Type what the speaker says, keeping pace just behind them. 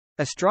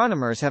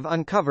astronomers have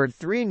uncovered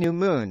 3 new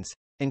moons,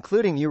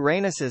 including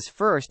Uranus's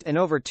first in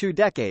over 2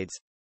 decades,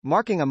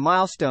 marking a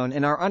milestone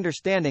in our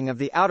understanding of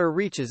the outer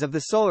reaches of the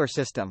Solar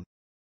System.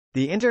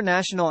 The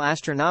International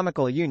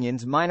Astronomical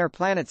Union's Minor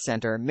Planet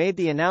Center made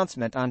the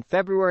announcement on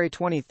February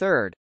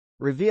 23,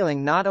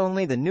 revealing not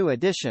only the new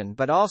addition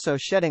but also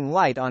shedding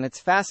light on its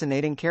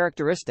fascinating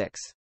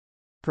characteristics.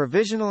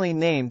 Provisionally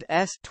named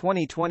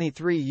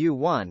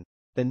S-2023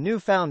 the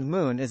newfound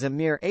moon is a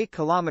mere 8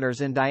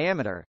 kilometers in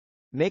diameter,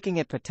 making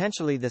it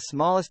potentially the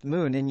smallest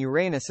moon in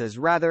Uranus's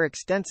rather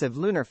extensive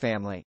lunar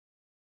family.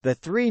 The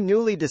 3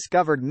 newly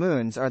discovered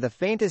moons are the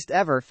faintest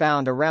ever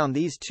found around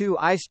these 2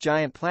 ice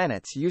giant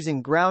planets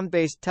using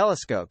ground-based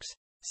telescopes,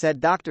 said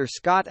Dr.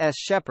 Scott S.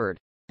 Shepard,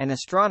 an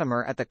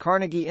astronomer at the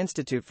Carnegie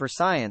Institute for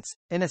Science,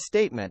 in a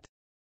statement.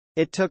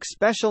 It took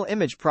special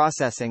image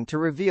processing to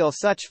reveal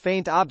such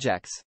faint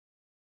objects.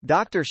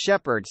 Dr.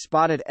 Shepard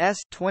spotted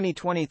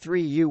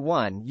S-2023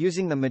 U1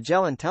 using the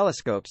Magellan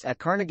telescopes at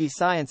Carnegie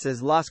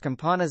Science's Las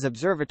Campanas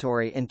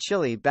Observatory in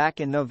Chile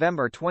back in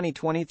November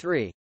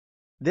 2023.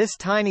 This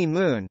tiny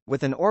moon,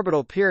 with an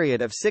orbital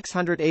period of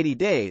 680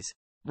 days,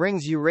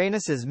 brings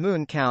Uranus's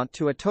moon count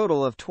to a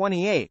total of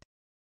 28.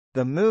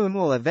 The moon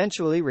will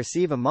eventually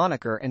receive a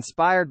moniker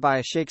inspired by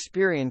a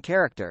Shakespearean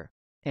character,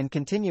 in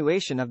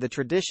continuation of the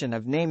tradition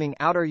of naming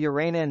outer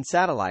Uranian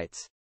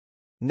satellites.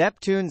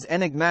 Neptune's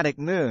enigmatic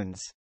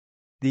moons.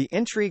 The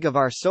intrigue of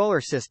our solar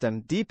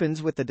system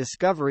deepens with the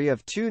discovery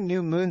of 2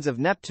 new moons of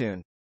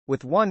Neptune,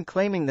 with one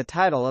claiming the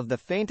title of the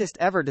faintest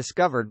ever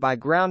discovered by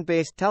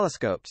ground-based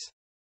telescopes.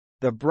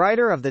 The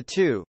brighter of the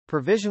 2,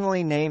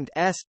 provisionally named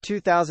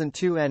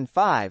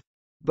S-2002N5,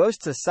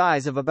 boasts a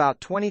size of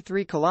about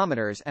 23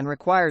 kilometers and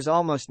requires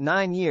almost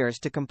 9 years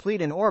to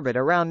complete an orbit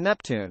around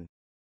Neptune.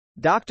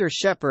 Dr.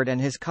 Shepard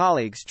and his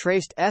colleagues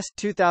traced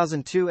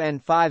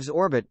S-2002N5's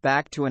orbit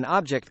back to an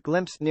object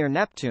glimpsed near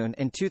Neptune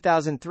in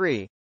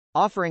 2003,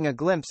 offering a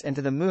glimpse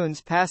into the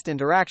moon's past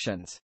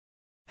interactions.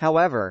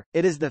 However,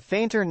 it is the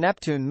fainter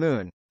Neptune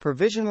moon,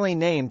 provisionally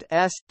named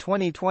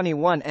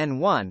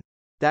S-2021N1,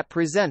 that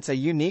presents a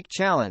unique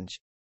challenge.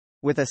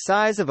 With a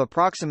size of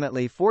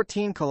approximately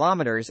 14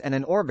 kilometers and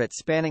an orbit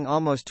spanning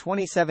almost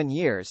 27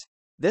 years,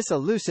 this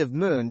elusive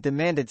moon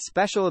demanded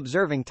special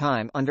observing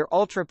time under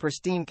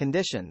ultra-pristine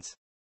conditions.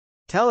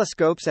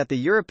 Telescopes at the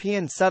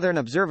European Southern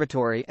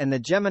Observatory and the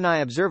Gemini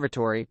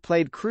Observatory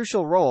played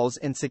crucial roles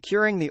in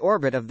securing the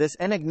orbit of this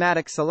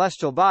enigmatic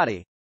celestial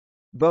body.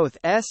 Both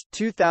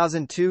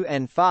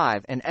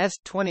S-2002N5 and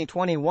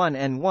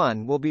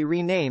S-2021N1 will be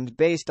renamed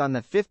based on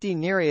the 50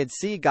 Nereid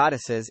sea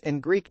goddesses in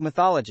Greek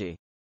mythology.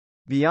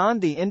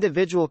 Beyond the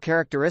individual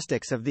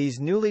characteristics of these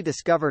newly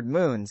discovered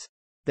moons,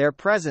 their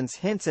presence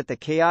hints at the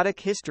chaotic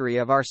history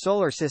of our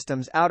solar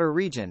system's outer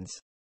regions.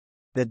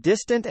 The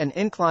distant and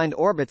inclined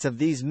orbits of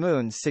these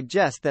moons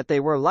suggest that they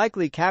were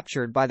likely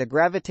captured by the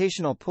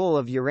gravitational pull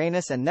of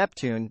Uranus and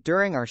Neptune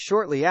during or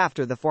shortly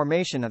after the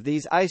formation of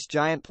these ice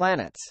giant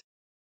planets.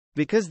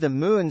 Because the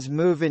moons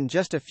move in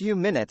just a few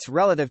minutes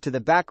relative to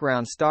the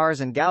background stars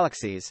and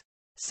galaxies,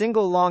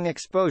 single long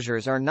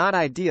exposures are not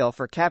ideal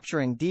for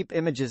capturing deep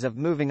images of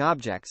moving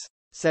objects,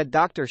 said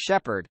Dr.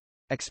 Shepard,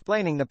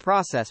 explaining the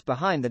process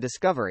behind the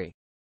discovery.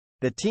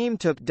 The team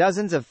took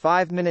dozens of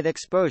 5-minute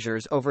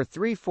exposures over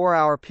 3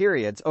 4-hour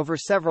periods over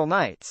several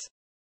nights.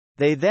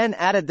 They then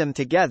added them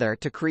together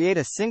to create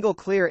a single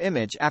clear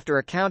image after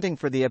accounting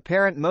for the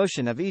apparent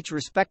motion of each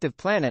respective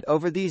planet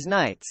over these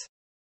nights.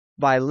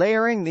 By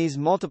layering these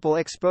multiple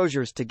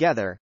exposures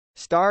together,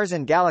 stars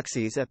and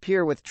galaxies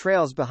appear with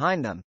trails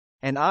behind them,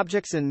 and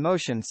objects in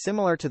motion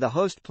similar to the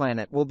host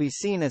planet will be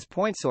seen as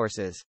point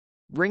sources,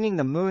 bringing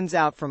the moons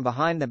out from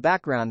behind the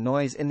background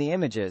noise in the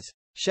images,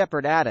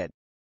 Shepard added.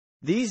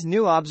 These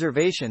new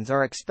observations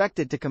are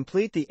expected to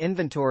complete the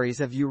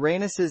inventories of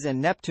Uranus's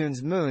and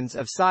Neptune's moons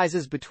of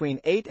sizes between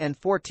 8 and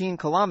 14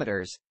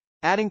 kilometers,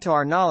 adding to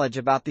our knowledge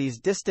about these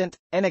distant,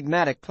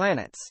 enigmatic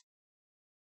planets.